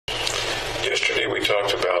Recently, we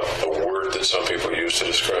talked about a word that some people use to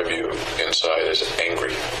describe you inside as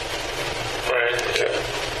angry. Right. Okay.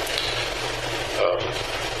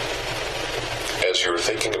 As you were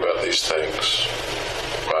thinking about these things,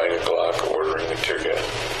 buying a Glock, ordering a tear gas,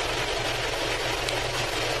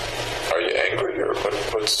 are you angry, or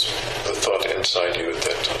what's the thought inside you at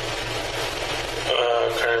that time?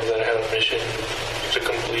 Kind of that I had a mission to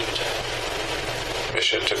complete.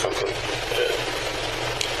 Mission to complete. Yeah.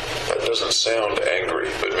 That doesn't sound angry,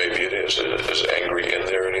 but maybe it is. Is angry in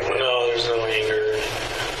there anymore? No, there's no anger.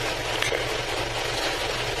 Okay.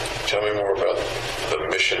 Tell me more about the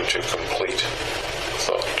mission to complete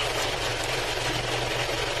thought.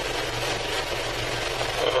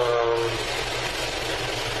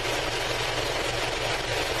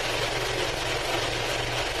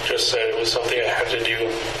 Just that it was something I had to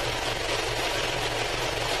do.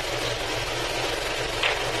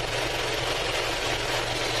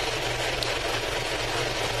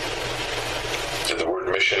 Did the word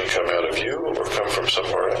mission come out of you or come from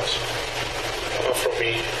somewhere else? From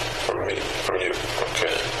me. From me, from you.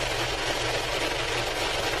 Okay.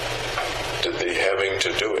 Did the having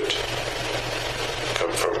to do it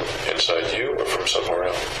come from inside you or from somewhere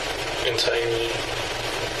else? Inside me.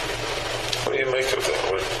 What do you make of that?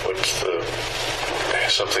 What's the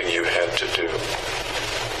something you had to do?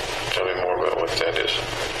 Tell me more about what that is.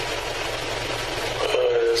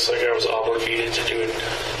 It's like I was obligated to do it.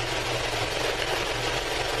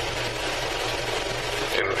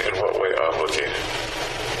 In what way obligated?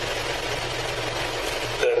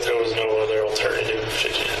 That there was no other alternative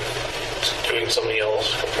to doing something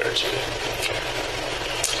else compared to it.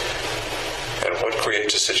 And what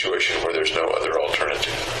creates a situation where there's no other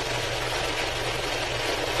alternative?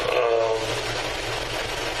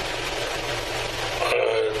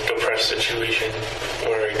 A depressed situation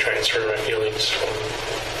where I transfer my feelings from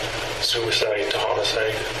suicide to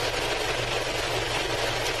homicide.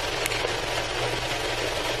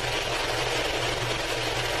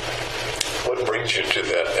 What brings you to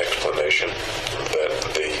that explanation that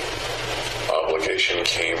the obligation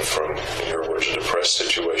came from, in your words, a depressed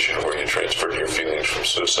situation where you transferred your feelings from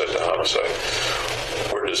suicide to homicide?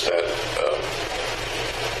 Where does that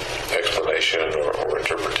explanation or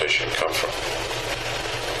interpretation come from?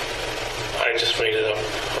 I just made it up,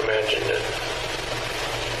 imagined it.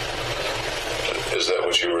 Is that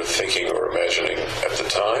what you were thinking or imagining at the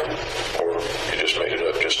time, or you just made it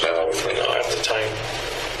up just now with me? No, at the time.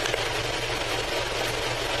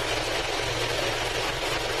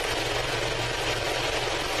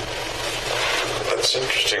 That's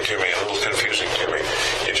interesting to me, a little confusing to me.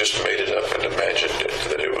 You just made it up and imagined it,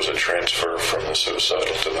 that it was a transfer from the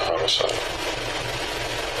suicidal to the homicidal.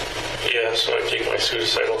 Yeah, so I take my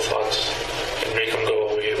suicidal thoughts and make them go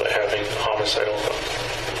away by having homicidal thoughts.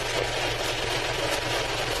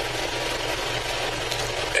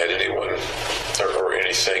 Had anyone or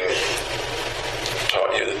anything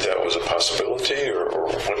taught you that was a possibility, or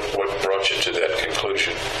what brought you to that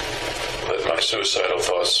conclusion? That my suicidal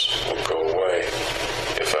thoughts will go away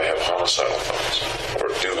if I have homicidal thoughts, or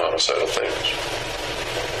do homicidal things.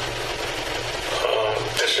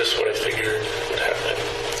 That's just what I figured would happen.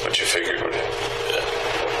 What you figured would happen. Yeah.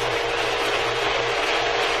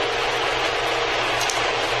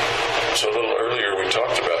 So a little earlier we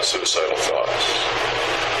talked about suicidal thoughts.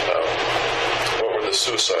 What were the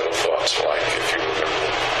suicidal thoughts like, if you remember?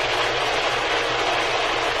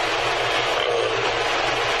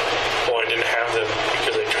 Well, I didn't have them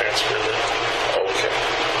because I transferred them. Okay.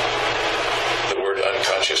 The word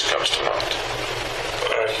unconscious comes to mind.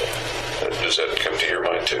 Okay. Does that come to your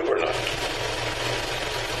mind too, or not?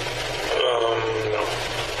 No.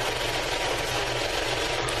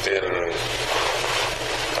 Then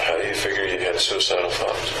how do you figure you had suicidal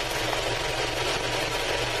thoughts?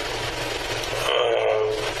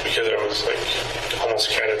 Because I was like almost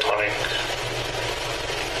catatonic.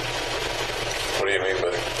 What do you mean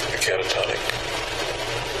by catatonic?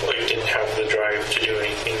 Like didn't have the drive to do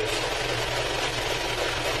anything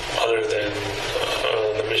other than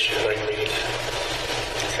the mission I made.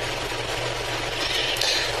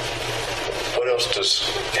 What else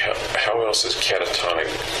how else is catatonic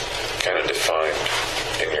kind of defined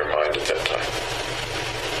in your mind at that time?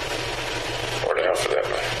 Or now for that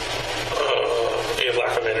matter? A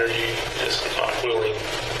lack of energy, just not willing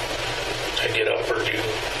to get up or do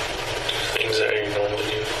things that I normally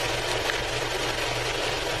do.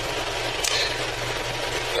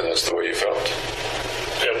 And that's the way you felt?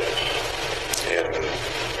 Yep.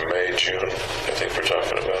 In May, June, I think we're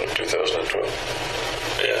talking about, 2012.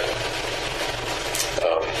 Yeah.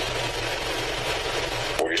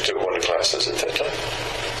 Were you still going to classes at that time?